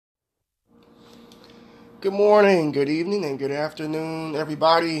Good morning, good evening, and good afternoon,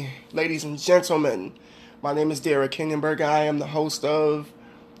 everybody, ladies and gentlemen. My name is Derek Hindenburg. I am the host of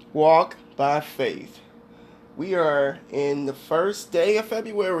Walk by Faith. We are in the first day of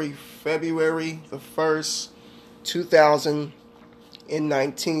February the 1st,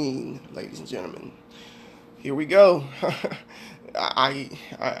 2019, ladies and gentlemen. Here we go.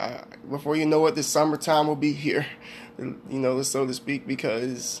 Before you know it, the summertime will be here, so to speak,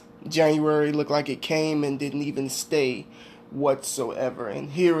 because January looked like it came and didn't even stay whatsoever. And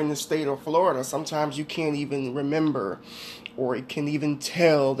here in the state of Florida, sometimes you can't even remember or it can even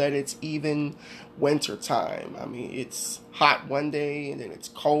tell that it's even winter time. I mean, it's hot one day and then it's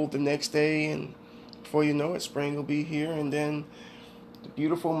cold the next day, and before you know it, spring will be here, and then the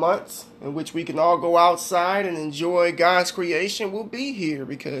beautiful months in which we can all go outside and enjoy God's creation will be here,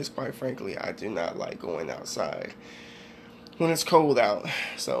 because quite frankly, I do not like going outside when it's cold out.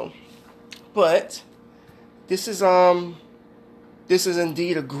 But this is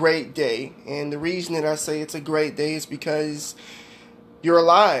indeed a great day, and the reason that I say it's a great day is because you're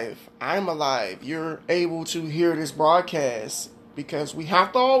alive. I'm alive. You're able to hear this broadcast, because we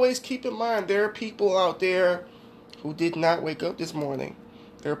have to always keep in mind there are people out there who did not wake up this morning.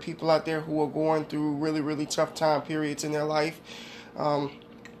 There are people out there who are going through really, really tough time periods in their life.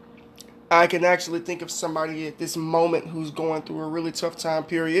 I can actually think of somebody at this moment who's going through a really tough time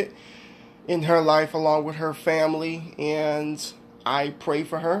period in her life along with her family, and I pray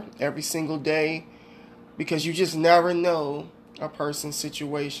for her every single day, because you just never know a person's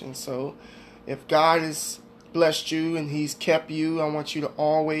situation. So if God has blessed you and He's kept you, I want you to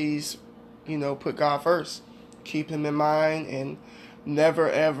always, put God first. Keep Him in mind and never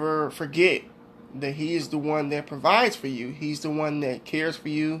ever forget that He is the one that provides for you. He's the one that cares for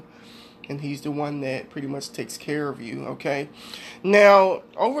you, and He's the one that pretty much takes care of you, okay? Now,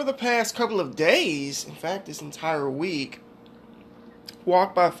 over the past couple of days, in fact, this entire week,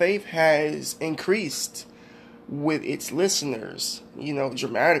 Walk by Faith has increased with its listeners,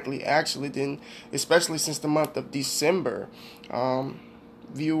 dramatically, actually, especially since the month of December.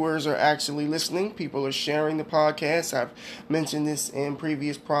 Viewers are actually listening. People are sharing the podcast. I've mentioned this in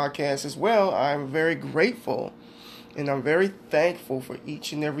previous podcasts as well. I'm very grateful and I'm very thankful for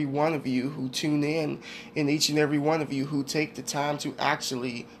each and every one of you who tune in, and each and every one of you who take the time to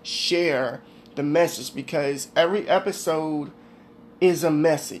actually share the message, because every episode is a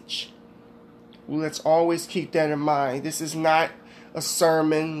message. Let's always keep that in mind. This is not a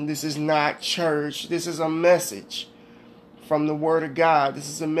sermon. This is not church. This is a message from the Word of God. This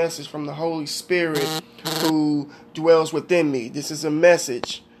is a message from the Holy Spirit who dwells within me. This is a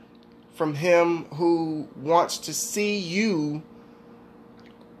message from Him who wants to see you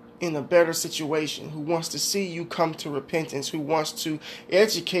in a better situation, who wants to see you come to repentance, who wants to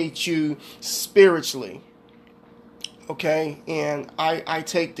educate you spiritually. Okay? And I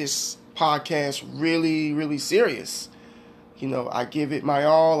take this podcast really, really serious. I give it my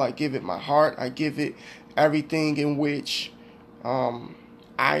all. I give it my heart. I give it everything in which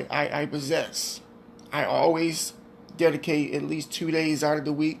I possess. I always dedicate at least 2 days out of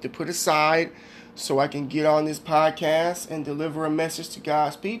the week to put aside so I can get on this podcast and deliver a message to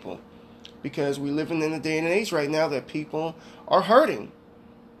God's people, because we're living in a day and age right now that people are hurting,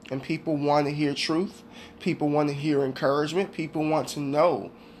 and people want to hear truth. People want to hear encouragement. People want to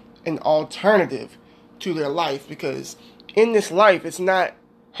know an alternative to their life, because in this life it's not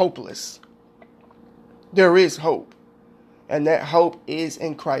hopeless. There is hope, and that hope is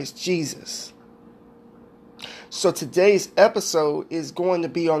in Christ Jesus. So today's episode is going to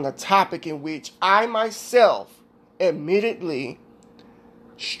be on a topic in which I myself admittedly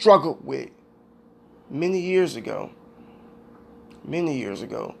struggled with many years ago.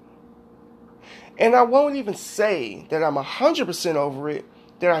 And I won't even say that I'm 100% over it,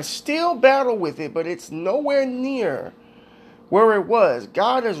 that I still battle with it, but it's nowhere near where it was.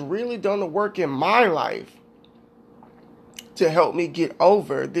 God has really done the work in my life to help me get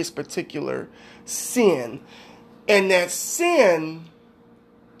over this particular sin. And that sin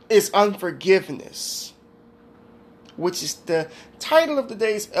is unforgiveness, which is the title of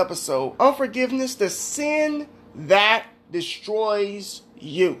today's episode. Unforgiveness, the sin that destroys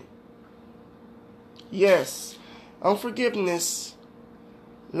you. Yes, unforgiveness,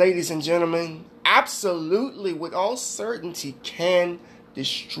 ladies and gentlemen, absolutely, with all certainty, can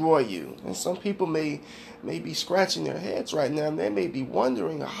destroy you. And some people may be scratching their heads right now, and they may be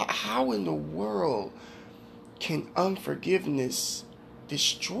wondering, how in the world can unforgiveness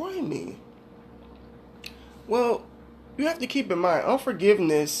destroy me? Well, you have to keep in mind,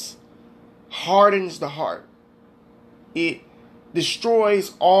 unforgiveness hardens the heart. It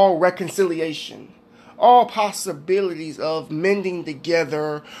destroys all reconciliation, all possibilities of mending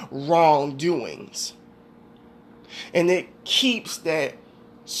together wrongdoings. And it keeps that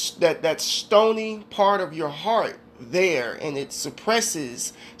stony part of your heart there, and it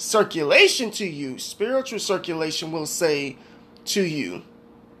suppresses circulation to you. Spiritual circulation will say to you,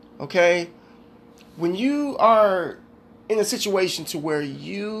 okay? When you are in a situation to where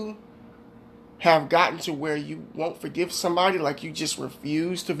you have gotten to where you won't forgive somebody, like you just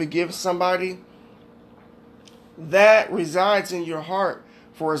refuse to forgive somebody, that resides in your heart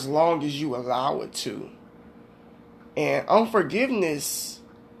for as long as you allow it to. And unforgiveness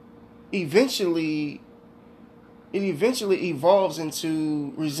eventually evolves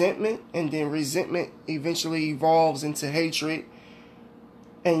into resentment, and then resentment eventually evolves into hatred.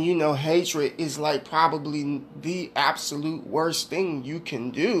 And hatred is like probably the absolute worst thing you can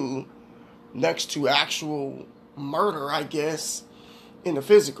do next to actual murder, I guess, in the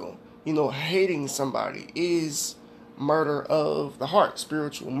physical. Hating somebody is murder of the heart,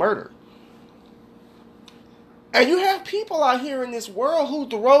 spiritual murder. And you have people out here in this world who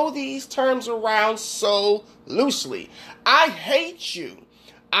throw these terms around so loosely. I hate you.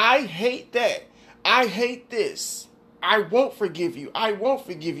 I hate that. I hate this. I won't forgive you. I won't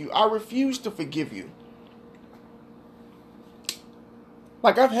forgive you. I refuse to forgive you.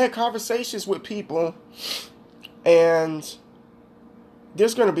 Like, I've had conversations with people, and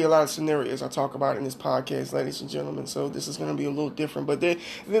there's going to be a lot of scenarios I talk about in this podcast, ladies and gentlemen, so this is going to be a little different. But there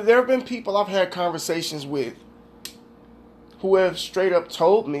have been people I've had conversations with who have straight up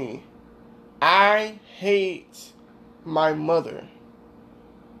told me, I hate my mother,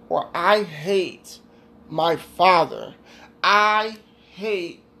 or I hate my father, I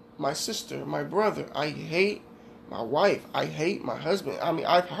hate my sister, my brother, I hate my wife, I hate my husband. I mean,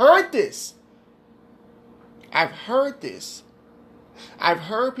 I've heard this. I've heard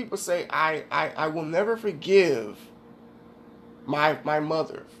people say, I will never forgive my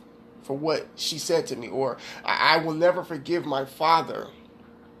mother for what she said to me, or I will never forgive my father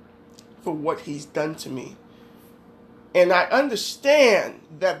for what he's done to me. And I understand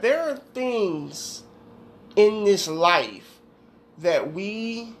that there are things in this life that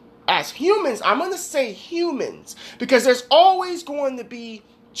we, as humans, I'm going to say humans, because there's always going to be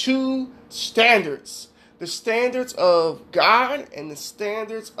two standards. The standards of God and the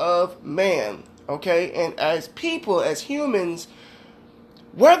standards of man. Okay? And as people, as humans,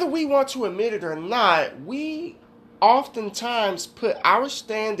 whether we want to admit it or not, we oftentimes put our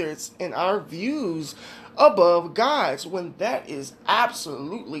standards and our views above God's, when that is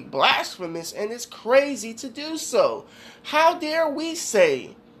absolutely blasphemous, and it's crazy to do so. How dare we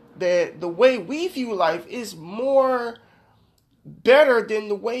say that the way we view life is more better than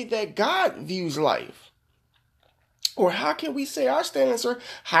the way that God views life? Or how can we say our standards are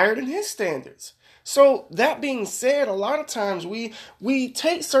higher than his standards? So that being said, a lot of times we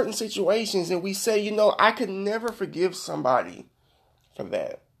take certain situations and we say, I could never forgive somebody for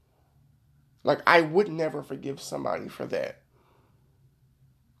that. Like, I would never forgive somebody for that.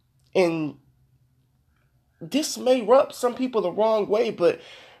 And this may rub some people the wrong way, but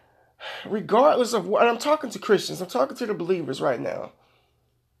regardless of what, and I'm talking to Christians, I'm talking to the believers right now.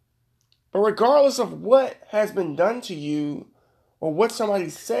 But regardless of what has been done to you or what somebody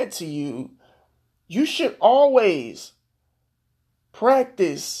said to you, you should always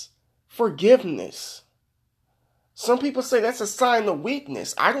practice forgiveness. Some people say that's a sign of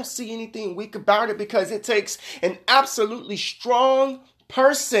weakness. I don't see anything weak about it, because it takes an absolutely strong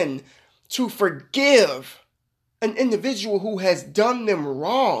person to forgive an individual who has done them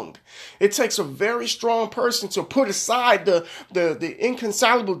wrong. It takes a very strong person to put aside the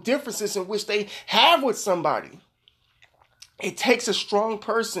inconsolable differences in which they have with somebody. It takes a strong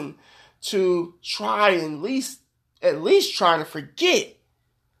person to try and at least try to forget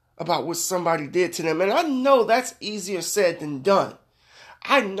about what somebody did to them. And I know that's easier said than done.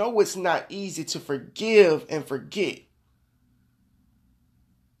 I know it's not easy to forgive and forget.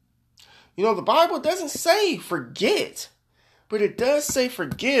 The Bible doesn't say forget, but it does say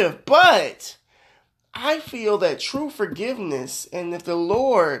forgive. But I feel that true forgiveness, and if the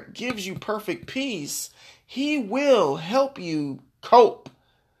Lord gives you perfect peace, he will help you cope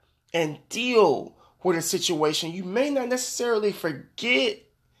and deal with a situation. You may not necessarily forget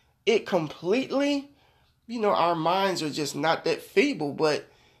it completely. Our minds are just not that feeble, but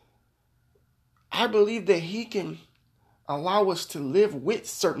I believe that he can allow us to live with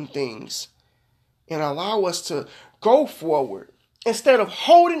certain things and allow us to go forward instead of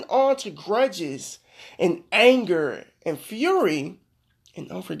holding on to grudges and anger and fury and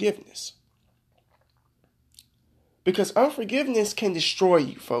unforgiveness. Because unforgiveness can destroy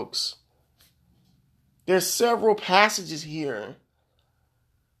you, folks. There's several passages here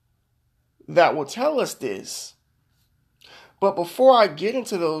that will tell us this. But before I get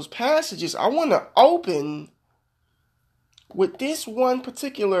into those passages, I want to open with this one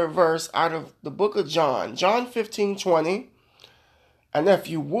particular verse out of the book of John, John 15:20. And if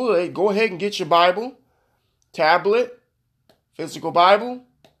you would, go ahead and get your Bible, tablet, physical Bible,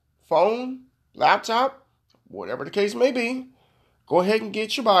 phone, laptop, whatever the case may be. Go ahead and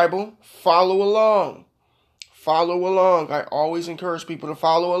get your Bible. Follow along. Follow along. I always encourage people to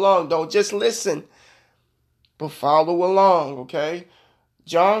follow along. Don't just listen, but follow along, okay?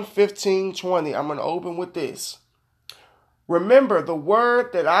 John 15:20. I'm going to open with this. Remember the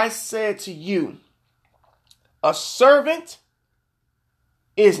word that I said to you. A servant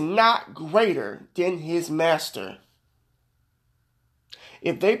is not greater than his master.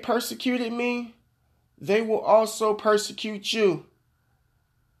 If they persecuted me, they will also persecute you.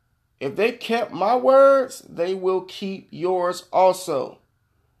 If they kept my words, they will keep yours also.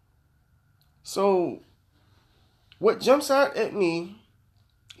 So, what jumps out at me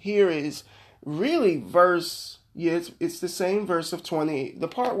here is really it's the same verse of 20, the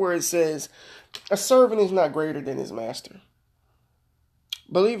part where it says, a servant is not greater than his master.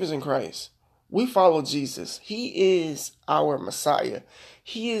 Believers in Christ, we follow Jesus. He is our Messiah.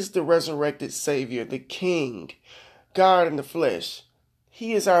 He is the resurrected Savior, the King, God in the flesh.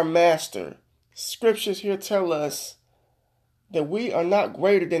 He is our master. Scriptures here tell us that we are not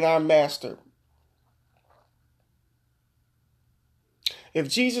greater than our master. If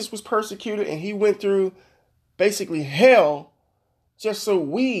Jesus was persecuted and he went through basically hell just so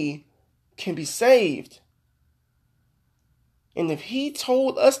we can be saved, and if he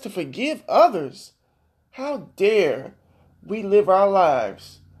told us to forgive others, how dare we live our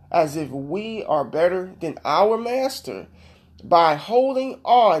lives as if we are better than our master by holding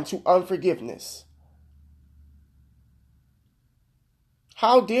on to unforgiveness?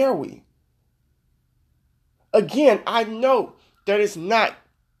 How dare we? Again, I know that it's not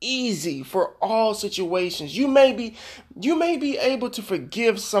easy for all situations. You may be able to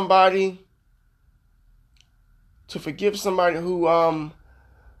forgive somebody who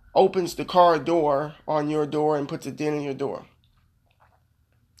opens the car door on your door and puts a dent in your door.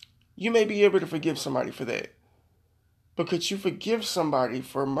 You may be able to forgive somebody for that. But could you forgive somebody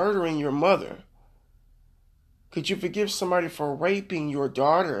for murdering your mother? Could you forgive somebody for raping your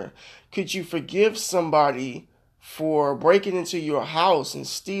daughter? Could you forgive somebody for breaking into your house and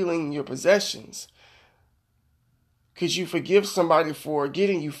stealing your possessions? Could you forgive somebody for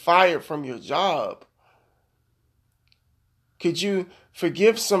getting you fired from your job? Could you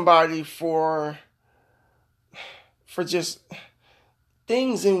forgive somebody for just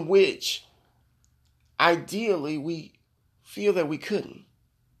things in which ideally we feel that we couldn't?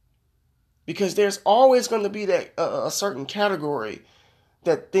 Because there's always going to be that a certain category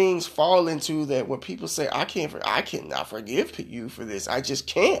that things fall into, that when people say, I cannot forgive you for this. I just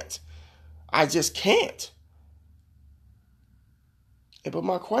can't. But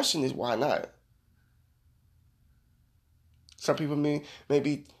my question is, why not? Some people may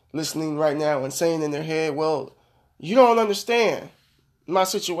be listening right now and saying in their head, well, you don't understand my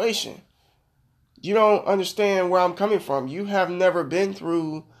situation. You don't understand where I'm coming from. You have never been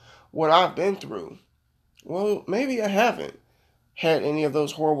through what I've been through. Well, maybe I haven't had any of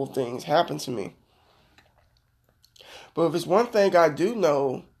those horrible things happen to me. But if it's one thing I do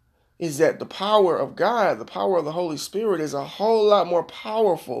know, is that the power of God, the power of the Holy Spirit, is a whole lot more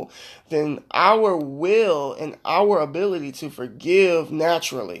powerful than our will and our ability to forgive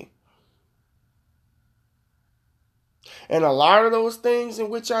naturally. And a lot of those things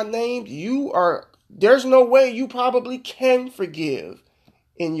in which I named, there's no way you probably can forgive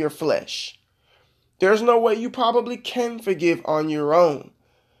in your flesh. There's no way you probably can forgive on your own.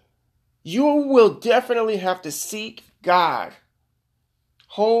 You will definitely have to seek God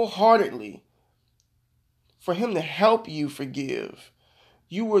wholeheartedly for him to help you forgive.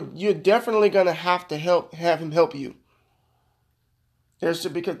 You're definitely going to have him help you.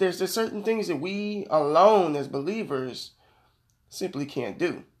 Because there's certain things that we alone as believers simply can't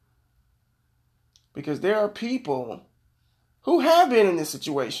do. Because there are people who have been in this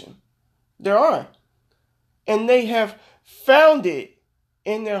situation. There are. And they have found it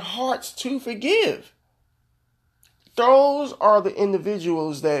in their hearts to forgive. Those are the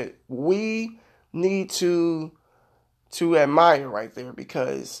individuals that we need to admire right there,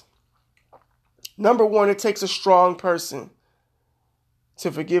 because number one, it takes a strong person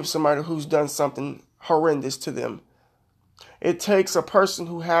to forgive somebody who's done something horrendous to them. It takes a person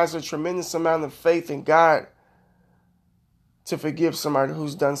who has a tremendous amount of faith in God to forgive somebody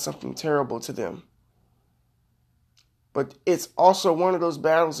who's done something terrible to them. But it's also one of those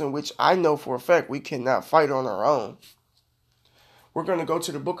battles in which I know for a fact we cannot fight on our own. We're going to go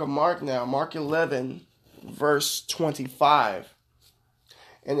to the book of Mark now, Mark 11, verse 25.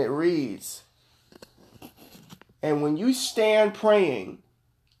 And it reads, "And when you stand praying,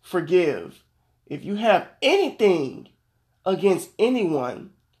 forgive if you have anything against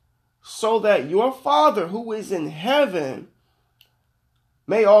anyone, so that your Father who is in heaven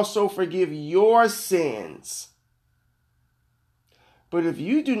may also forgive your sins. But if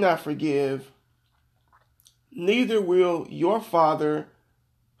you do not forgive, neither will your Father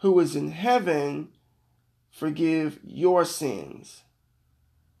who is in heaven forgive your sins."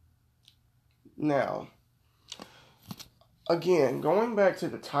 Now, again, going back to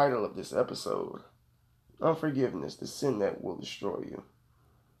the title of this episode, Unforgiveness, the sin that will destroy you.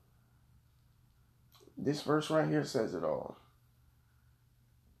 This verse right here says it all.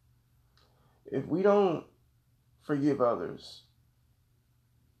 If we don't forgive others,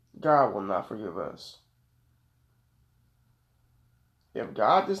 God will not forgive us. If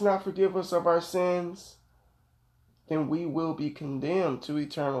God does not forgive us of our sins, then we will be condemned to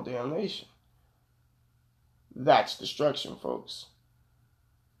eternal damnation. That's destruction, folks.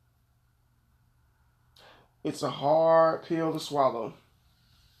 It's a hard pill to swallow.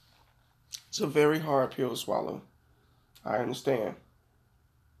 It's a very hard pill to swallow. I understand.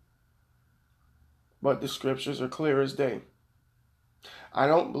 But the scriptures are clear as day. I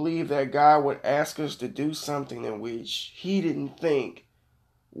don't believe that God would ask us to do something in which He didn't think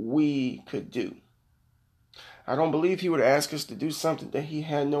we could do. I don't believe He would ask us to do something that He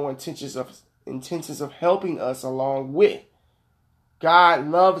had no intentions of helping us along with. God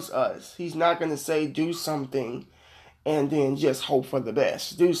loves us. He's not going to say do something and then just hope for the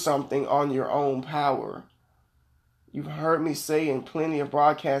best. Do something on your own power. You've heard me say in plenty of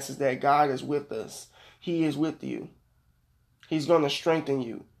broadcasts that God is with us. He is with you. He's going to strengthen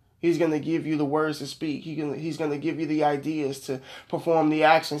you. He's going to give you the words to speak. He's going to give you the ideas to perform the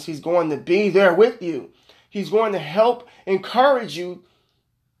actions. He's going to be there with you. He's going to help encourage you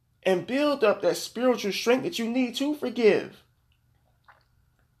and build up that spiritual strength that you need to forgive.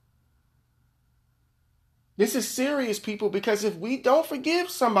 This is serious, people, because if we don't forgive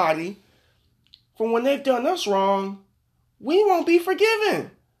somebody for when they've done us wrong, we won't be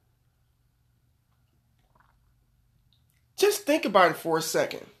forgiven. Just think about it for a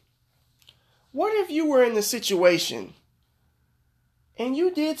second. What if you were in a situation and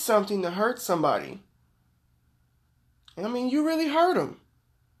you did something to hurt somebody? I mean, you really hurt them.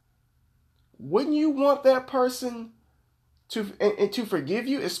 Wouldn't you want that person to forgive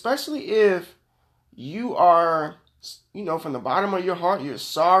you, especially if you are, from the bottom of your heart, you're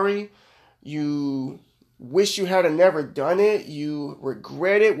sorry. You wish you had never done it. You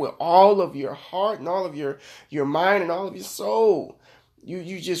regret it with all of your heart and all of your mind and all of your soul.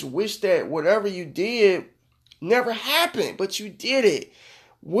 You just wish that whatever you did never happened, but you did it.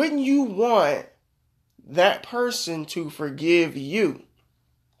 Wouldn't you want that person to forgive you?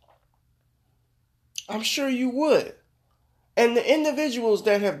 I'm sure you would. And the individuals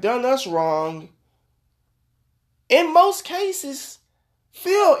that have done us wrong, in most cases,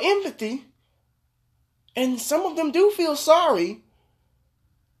 feel empathy. And some of them do feel sorry.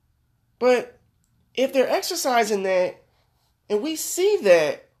 But if they're exercising that, and we see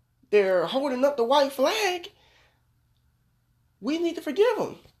that they're holding up the white flag, we need to forgive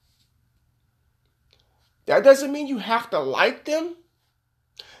them. That doesn't mean you have to like them.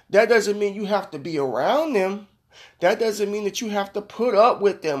 That doesn't mean you have to be around them. That doesn't mean that you have to put up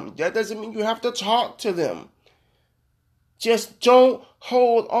with them. That doesn't mean you have to talk to them. Just don't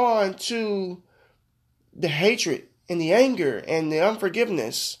hold on to the hatred and the anger and the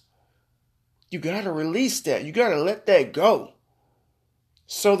unforgiveness. You got to release that. You got to let that go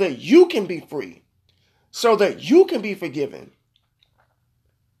so that you can be free, so that you can be forgiven.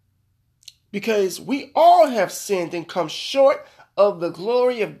 Because we all have sinned and come short of the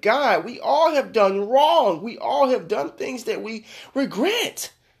glory of God. We all have done wrong. We all have done things that we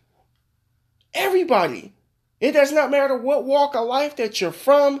regret. Everybody. It does not matter what walk of life that you're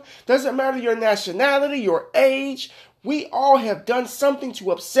from. Doesn't matter your nationality, your age. We all have done something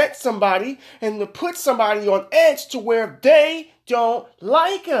to upset somebody and to put somebody on edge to where they don't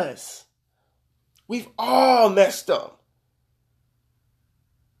like us. We've all messed up.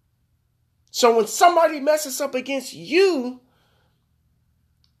 So when somebody messes up against you,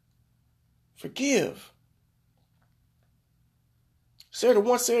 forgive. Said it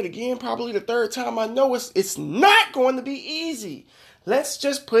once, say it again, probably the third time. I know it's not going to be easy. Let's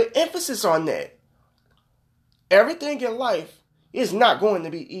just put emphasis on that. Everything in life is not going to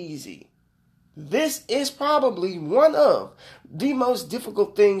be easy. This is probably one of the most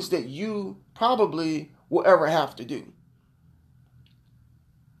difficult things that you probably will ever have to do.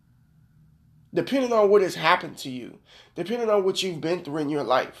 Depending on what has happened to you, depending on what you've been through in your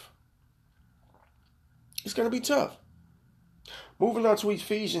life, it's going to be tough. Moving on to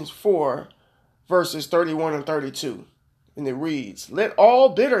Ephesians 4, verses 31 and 32. And it reads, "Let all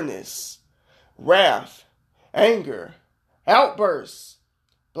bitterness, wrath, anger, outbursts,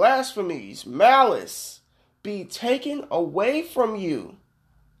 blasphemies, malice be taken away from you,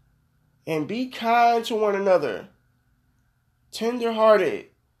 and be kind to one another, tender-hearted,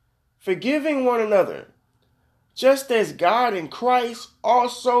 forgiving one another, just as God in Christ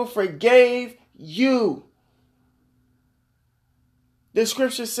also forgave you." The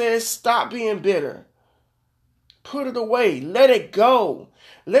scripture says, stop being bitter. Put it away. Let it go.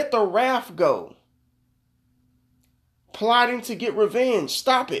 Let the wrath go. Plotting to get revenge.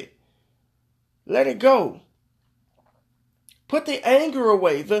 Stop it. Let it go. Put the anger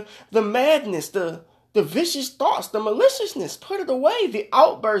away. The madness, the vicious thoughts, the maliciousness. Put it away. The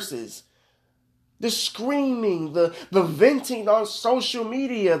outbursts. The screaming, the venting on social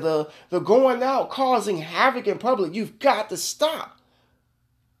media, the going out, causing havoc in public. You've got to stop.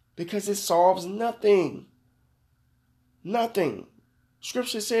 Because it solves nothing. Nothing.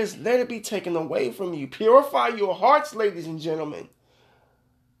 Scripture says, let it be taken away from you. Purify your hearts, ladies and gentlemen.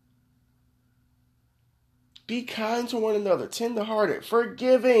 Be kind to one another, tender-hearted,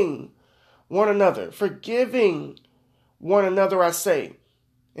 forgiving one another. Forgiving one another, I say.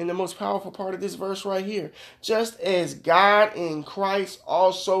 And the most powerful part of this verse right here. Just as God in Christ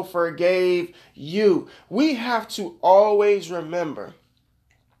also forgave you. We have to always remember.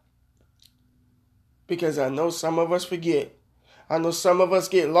 Because I know some of us forget. I know some of us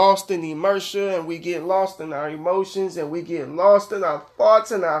get lost in inertia, and we get lost in our emotions, and we get lost in our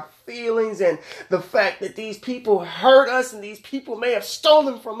thoughts and our feelings, and the fact that these people hurt us and these people may have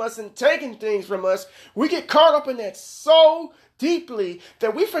stolen from us and taken things from us. We get caught up in that so deeply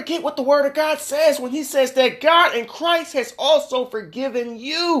that we forget what the Word of God says when He says that God in Christ has also forgiven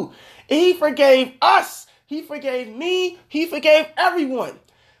you. He forgave us. He forgave me. He forgave everyone.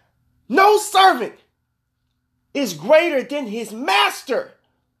 No servant is greater than his master.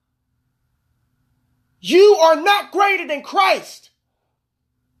 You are not greater than Christ.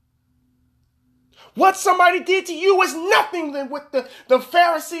 What somebody did to you is nothing than what the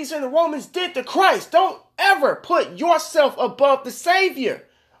Pharisees and the Romans did to Christ. Don't ever put yourself above the Savior.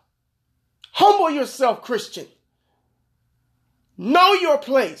 Humble yourself, Christian. Know your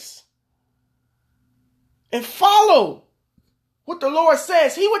place. And follow what the Lord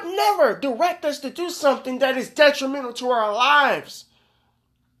says. He would never direct us to do something that is detrimental to our lives.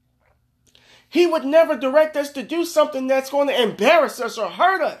 He would never direct us to do something that's going to embarrass us or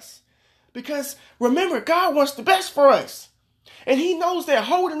hurt us. Because remember, God wants the best for us. And He knows that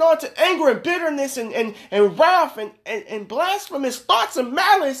holding on to anger and bitterness and wrath and blasphemous thoughts and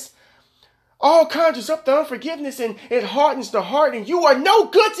malice all conjures up the unforgiveness, and it hardens the heart. And you are no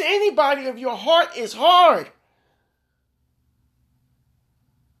good to anybody if your heart is hard.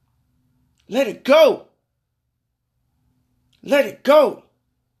 Let it go. Let it go.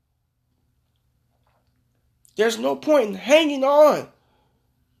 There's no point in hanging on.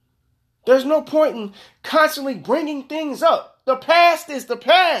 There's no point in constantly bringing things up. The past is the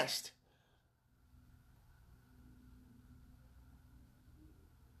past.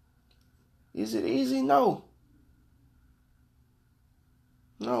 Is it easy? No.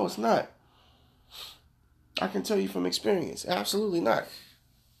 No, it's not. I can tell you from experience. Absolutely not.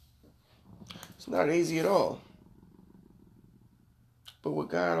 It's not easy at all. But with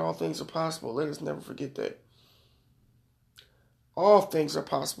God, all things are possible. Let us never forget that. All things are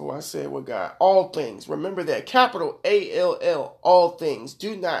possible, I said, with God. All things. Remember that. Capital A-L-L. All things.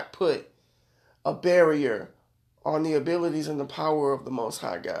 Do not put a barrier on the abilities and the power of the Most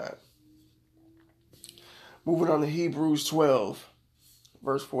High God. Moving on to Hebrews 12,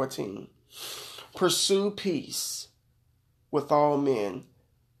 verse 14. Pursue peace with all men,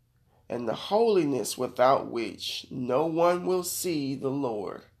 and the holiness without which no one will see the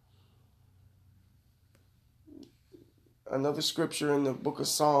Lord. Another scripture in the book of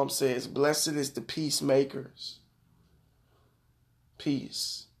Psalms says, blessed is the peacemakers.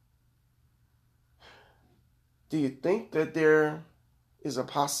 Peace. Do you think that there is a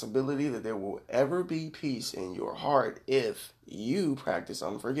possibility that there will ever be peace in your heart if you practice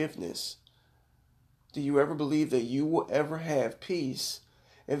unforgiveness? Do you ever believe that you will ever have peace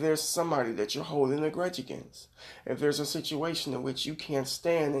if there's somebody that you're holding a grudge against? If there's a situation in which you can't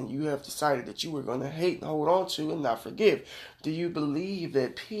stand and you have decided that you were going to hate and hold on to and not forgive? Do you believe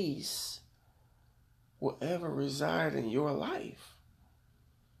that peace will ever reside in your life.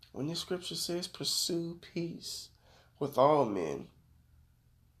 When the scripture says, pursue peace with all men.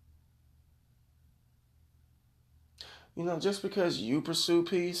 Just because you pursue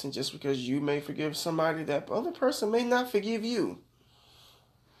peace and just because you may forgive somebody, that other person may not forgive you.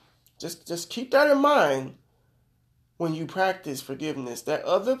 Just keep that in mind when you practice forgiveness. That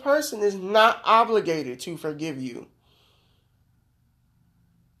other person is not obligated to forgive you.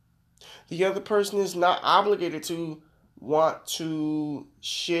 The other person is not obligated to want to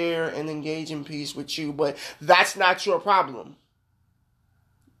share and engage in peace with you, but that's not your problem.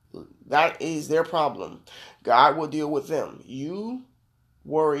 That is their problem. God will deal with them. You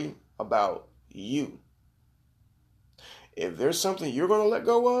worry about you. If there's something you're going to let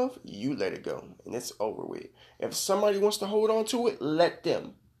go of, you let it go, and it's over with. If somebody wants to hold on to it, let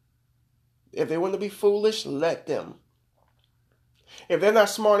them. If they want to be foolish, let them. If they're not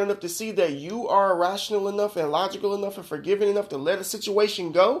smart enough to see that you are rational enough and logical enough and forgiving enough to let a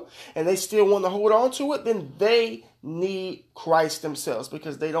situation go, and they still want to hold on to it, then they need Christ themselves,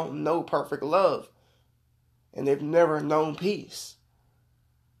 because they don't know perfect love and they've never known peace.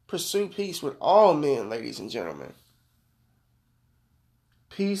 Pursue peace with all men, ladies and gentlemen.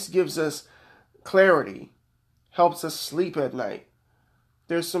 Peace gives us clarity, helps us sleep at night.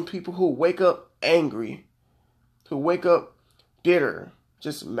 There's some people who wake up angry, who wake up bitter,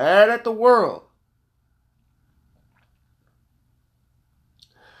 just mad at the world.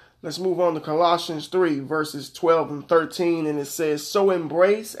 Let's move on to Colossians 3, verses 12 and 13, and it says, so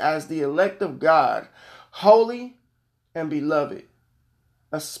embrace as the elect of God, holy and beloved,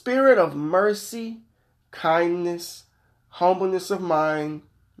 a spirit of mercy, kindness, humbleness of mind,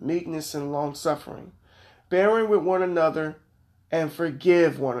 meekness, and long-suffering, bearing with one another, and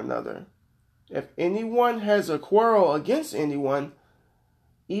forgive one another. If anyone has a quarrel against anyone,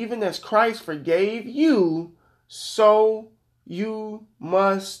 even as Christ forgave you, so you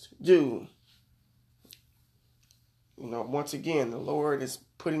must do. Once again, the Lord is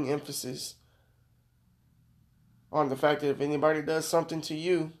putting emphasis on the fact that if anybody does something to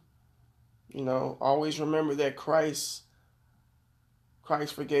you, always remember that Christ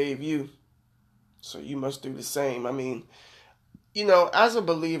forgave you, so you must do the same. As a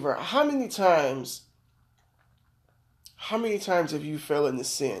believer, how many times have you fell into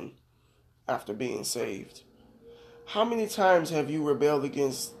sin after being saved? How many times have you rebelled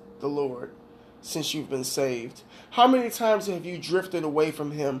against the Lord since you've been saved? How many times have you drifted away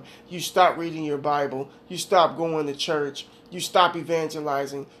from Him? You stopped reading your Bible. You stopped going to church. You stopped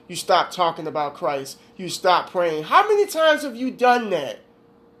evangelizing. You stopped talking about Christ. You stopped praying. How many times have you done that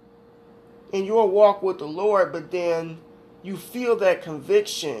in your walk with the Lord, but then you feel that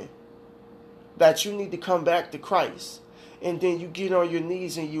conviction that you need to come back to Christ? And then you get on your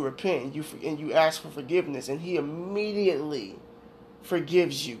knees and you repent and you ask for forgiveness, and He immediately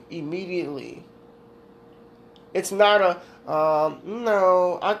forgives you. Immediately. It's not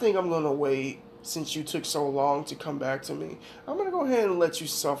no, I think I'm going to wait since you took so long to come back to me. I'm going to go ahead and let you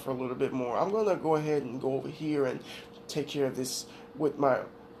suffer a little bit more. I'm going to go ahead and go over here and take care of this with my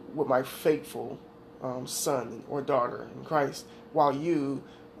faithful son or daughter in Christ, while you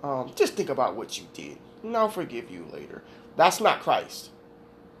just think about what you did, and I'll forgive you later. That's not Christ.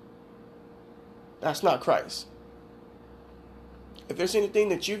 That's not Christ. If there's anything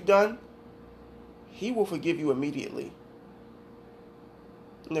that you've done, He will forgive you immediately.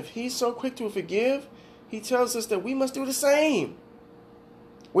 And if He's so quick to forgive, He tells us that we must do the same.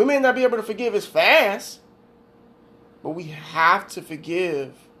 We may not be able to forgive as fast, but we have to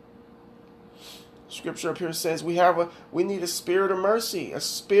forgive. Scripture up here says we need a spirit of mercy, a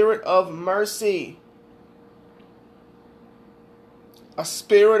spirit of mercy, a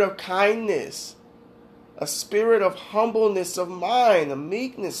spirit of kindness, a spirit of humbleness of mind, of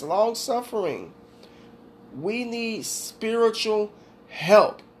meekness, long-suffering. We need spiritual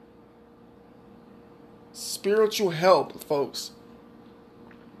help. Spiritual help, folks.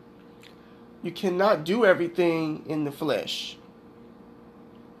 You cannot do everything in the flesh.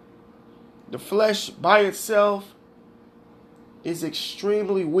 The flesh by itself is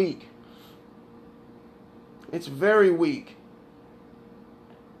extremely weak. It's very weak.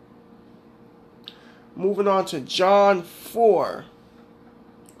 Moving on to John 4,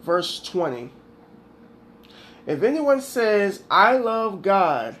 verse 20. If anyone says, I love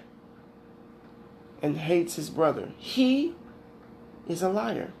God, and hates his brother, he is a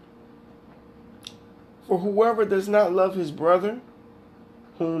liar. For whoever does not love his brother,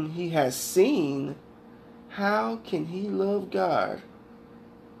 whom he has seen, how can he love God,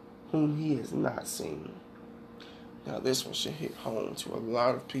 whom he has not seen? Now this one should hit home to a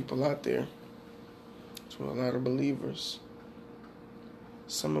lot of people out there. to a lot of believers.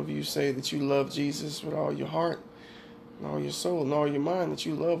 Some of you say that you love Jesus with all your heart, and all your soul, and all your mind, that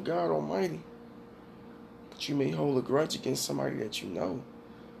you love God Almighty. But you may hold a grudge against somebody that you know.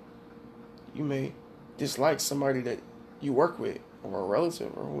 You may dislike somebody that you work with, or a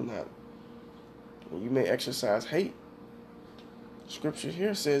relative, or whatnot. You may exercise hate. Scripture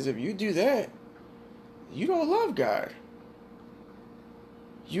here says if you do that, you don't love God.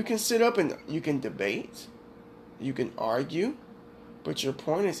 You can sit up and you can debate, you can argue, but your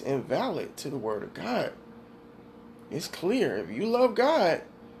point is invalid to the Word of God. It's clear. If you love God,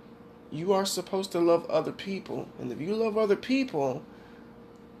 you are supposed to love other people. And if you love other people,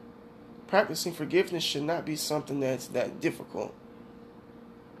 practicing forgiveness should not be something that's that difficult.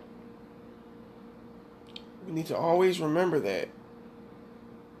 We need to always remember that.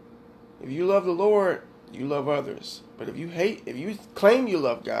 If you love the Lord, you love others. But if you claim you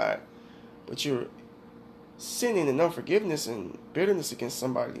love God, but you're sinning in unforgiveness and bitterness against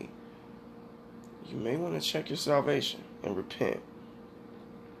somebody, you may want to check your salvation and repent.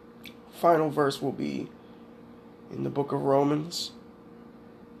 Final verse will be in the book of Romans.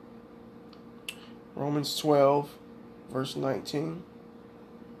 Romans 12, verse 19.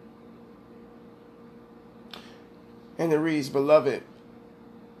 And it reads, Beloved,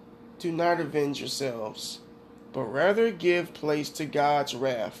 do not avenge yourselves, but rather give place to God's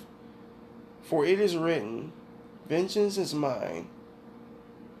wrath. For it is written, Vengeance is mine,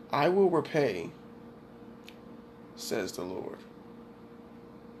 I will repay, says the Lord.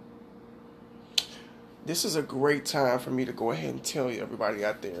 This is a great time for me to go ahead and tell you, everybody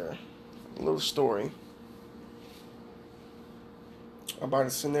out there, a little story about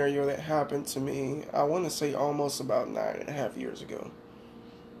a scenario that happened to me, I want to say almost about 9.5 years ago.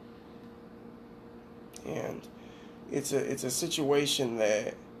 And it's a situation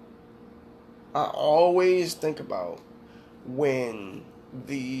that I always think about when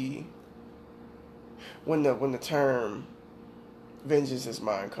the term vengeance is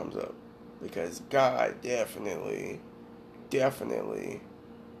mine comes up, because God definitely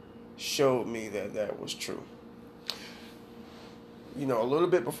showed me that was true. You know, a little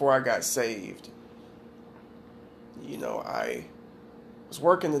bit before I got saved, you know, I was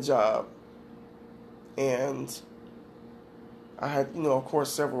working the job, and I had, you know, of course,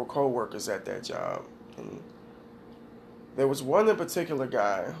 several co-workers at that job. And there was one in particular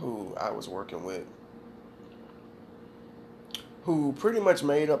guy who I was working with who pretty much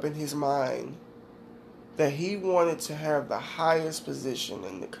made up in his mind that he wanted to have the highest position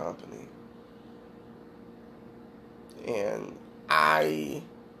in the company. And I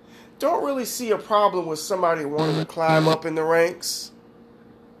don't really see a problem with somebody wanting to climb up in the ranks.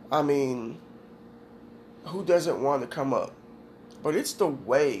 I mean, who doesn't want to come up? But it's the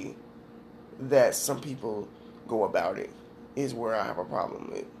way that some people go about it is where I have a problem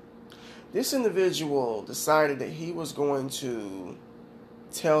with. This individual decided that he was going to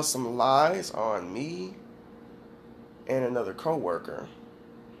tell some lies on me and another coworker,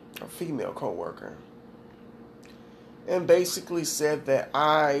 a female coworker, and basically said that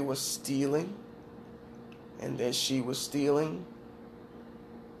I was stealing and that she was stealing.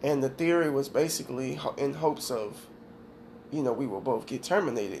 And the theory was basically in hopes of, you know, we will both get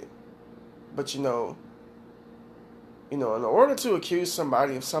terminated. But, you know, in order to accuse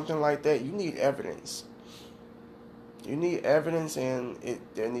somebody of something like that, you need evidence. You need evidence, and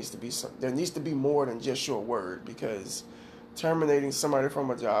there needs to be more than just your word, because terminating somebody from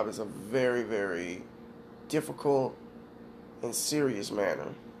a job is a very, very difficult and serious matter.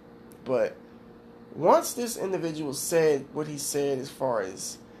 But once this individual said what he said as far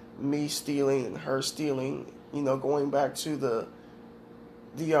as me stealing and her stealing, you know, going back to the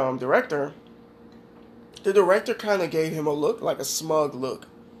director, the director kind of gave him a look, like a smug look.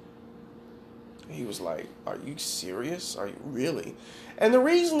 He was like, "Are you serious? Are you really?" And the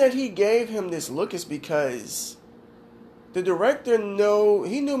reason that he gave him this look is because the director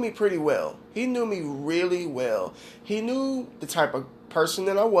he knew me pretty well. He knew me really well. He knew the type of person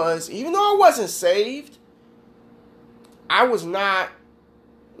that I was. Even though I wasn't saved, I was not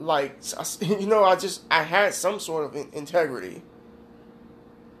like, you know, I had some sort of integrity.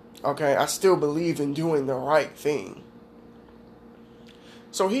 Okay, I still believed in doing the right thing.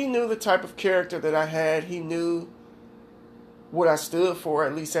 So he knew the type of character that I had. He knew what I stood for,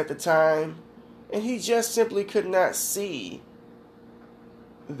 at least at the time. And he just simply could not see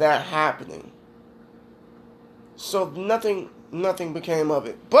that happening. So nothing became of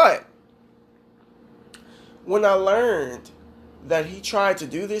it. But when I learned that he tried to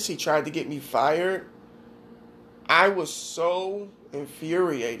do this, he tried to get me fired, I was so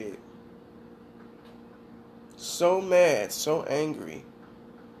infuriated. so mad, so angry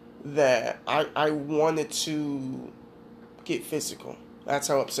that I wanted to get physical. That's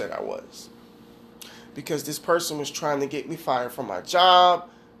how upset I was. Because this person was trying to get me fired from my job.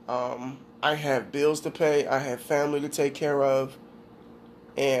 I have bills to pay. I have family to take care of.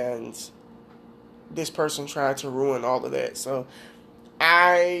 And this person tried to ruin all of that. So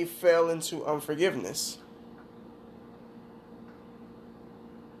I fell into unforgiveness.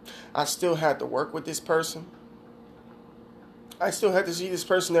 I still had to work with this person. I still had to see this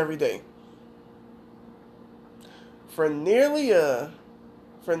person every day. For nearly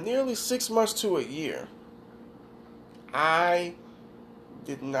 6 months to a year, I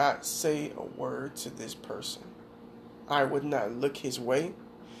did not say a word to this person. I would not look his way.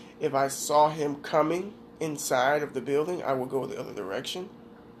 If I saw him coming inside of the building, I would go the other direction.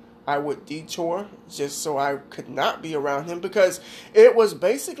 I would detour just so I could not be around him, because it was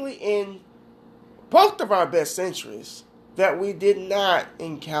basically in both of our best interests that we did not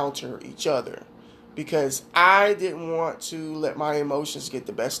encounter each other, because I didn't want to let my emotions get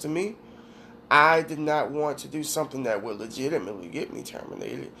the best of me. I did not want to do something that would legitimately get me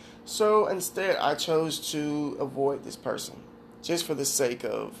terminated. So instead, I chose to avoid this person just for the sake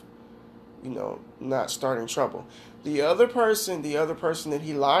of, not starting trouble. The other person that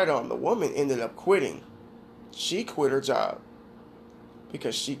he lied on, the woman, ended up quitting. She quit her job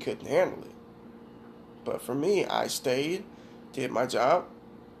because she couldn't handle it. But for me, I stayed, did my job,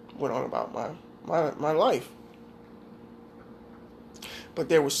 went on about my life. But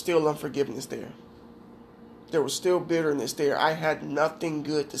there was still unforgiveness there. There was still bitterness there. I had nothing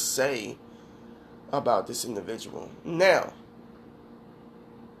good to say about this individual. Now,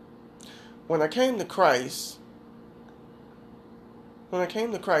 when I came to Christ,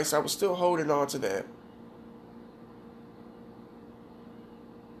 I was still holding on to that.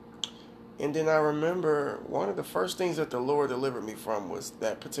 And then I remember one of the first things that the Lord delivered me from was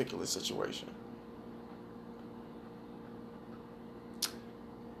that particular situation.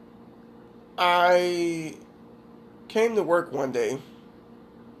 I came to work one day,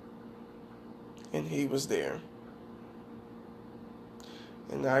 and he was there.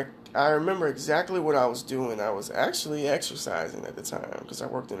 And I remember exactly what I was doing. I was actually exercising at the time because I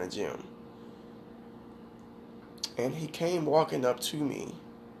worked in a gym. And he came walking up to me.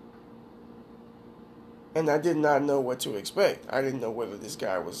 And I did not know what to expect. I didn't know whether this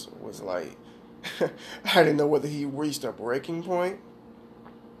guy was like, I didn't know whether he reached a breaking point.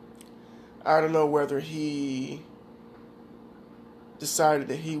 I don't know whether he decided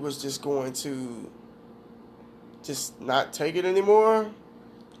that he was just going to just not take it anymore.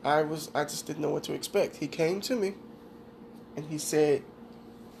 I just didn't know what to expect. He came to me and he said,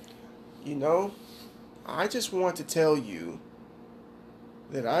 I just want to tell you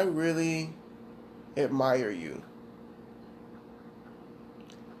that I really admire you.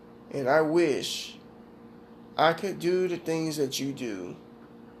 And I wish I could do the things that you do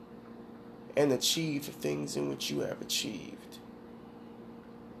and achieve the things in which you have achieved.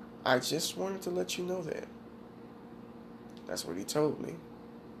 I just wanted to let you know that. That's what he told me.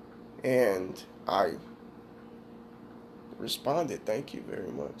 And I responded, thank you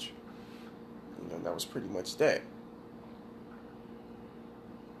very much. That was pretty much that.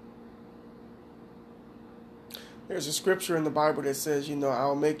 There's a scripture in the Bible that says,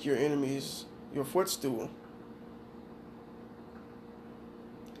 I'll make your enemies your footstool.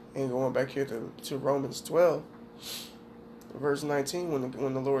 And going back here to Romans 12, verse 19,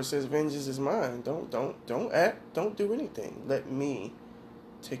 when the Lord says, vengeance is mine, don't act, don't do anything. Let me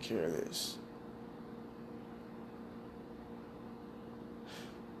take care of this.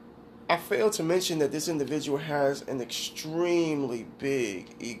 I failed to mention that this individual has an extremely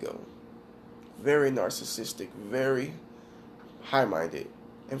big ego. Very narcissistic, very high-minded.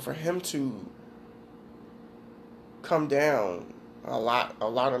 And for him to come down a lot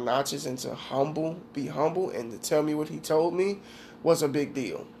of notches and to be humble and to tell me what he told me was a big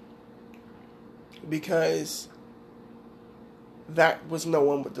deal. Because that was no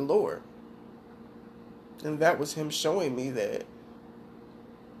one but the Lord. And that was him showing me that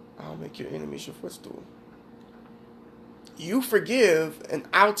I'll make your enemies your footstool. You forgive and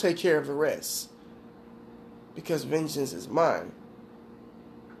I'll take care of the rest. Because vengeance is mine.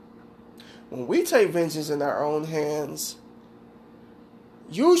 When we take vengeance in our own hands,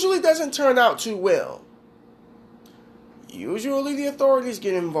 usually doesn't turn out too well. Usually the authorities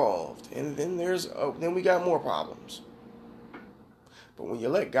get involved, and then then we got more problems. But when you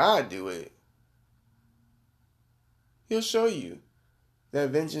let God do it, He'll show you that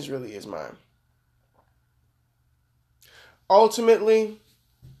vengeance really is mine. Ultimately,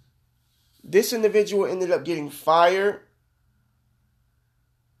 This individual ended up getting fired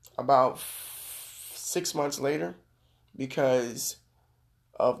about 6 months later because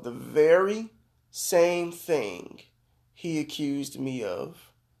of the very same thing he accused me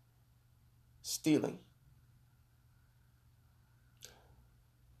of stealing.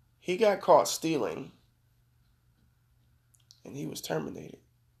 He got caught stealing and he was terminated.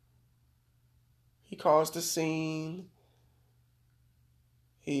 He caused a scene.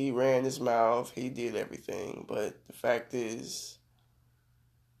 He ran his mouth. He did everything. But the fact is,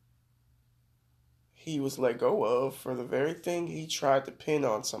 he was let go of for the very thing he tried to pin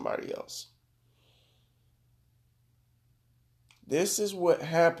on somebody else. This is what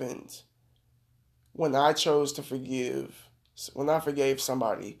happened when I chose to forgive, when I forgave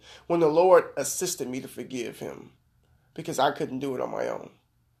somebody, when the Lord assisted me to forgive him, because I couldn't do it on my own.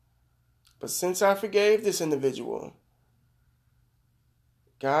 But since I forgave this individual,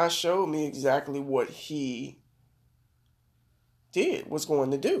 God showed me exactly what he was going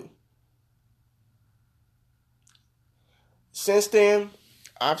to do. Since then,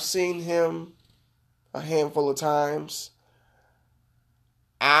 I've seen him a handful of times.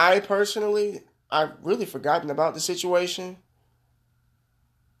 I've really forgotten about the situation.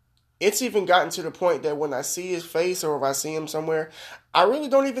 It's even gotten to the point that when I see his face or if I see him somewhere, I really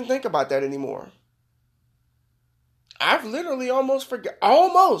don't even think about that anymore. I've literally almost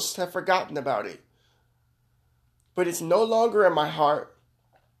have forgotten about it. But it's no longer in my heart.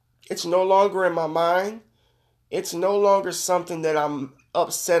 It's no longer in my mind. It's no longer something that I'm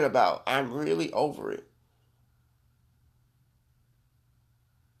upset about. I'm really over it.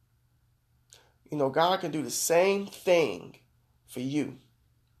 You know, God can do the same thing for you.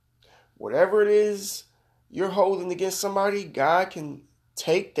 Whatever it is you're holding against somebody, God can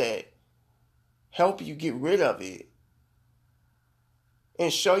take that, help you get rid of it,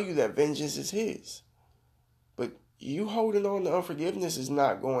 and show you that vengeance is his. But you holding on to unforgiveness is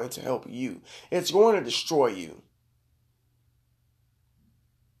not going to help you. It's going to destroy you.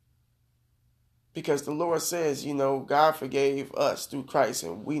 Because the Lord says, you know, God forgave us through Christ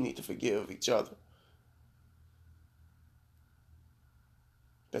and we need to forgive each other.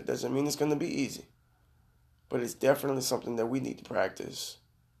 That doesn't mean it's going to be easy. But it's definitely something that we need to practice.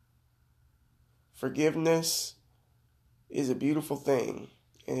 Forgiveness is a beautiful thing.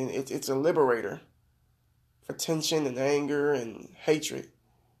 And it's a liberator for tension and anger and hatred,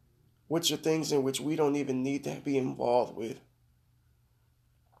 which are things in which we don't even need to be involved with.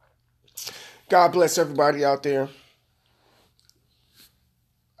 God bless everybody out there.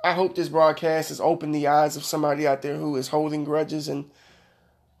 I hope this broadcast has opened the eyes of somebody out there who is holding grudges and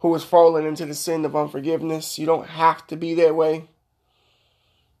who has fallen into the sin of unforgiveness. You don't have to be that way.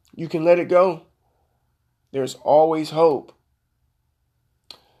 You can let it go. There's always hope.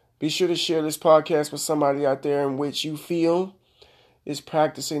 Be sure to share this podcast with somebody out there in which you feel is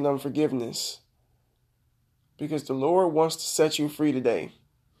practicing unforgiveness. Because the Lord wants to set you free today.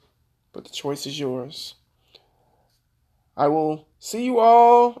 But the choice is yours. I will see you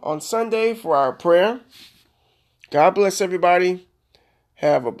all on Sunday for our prayer. God bless everybody.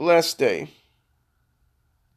 Have a blessed day.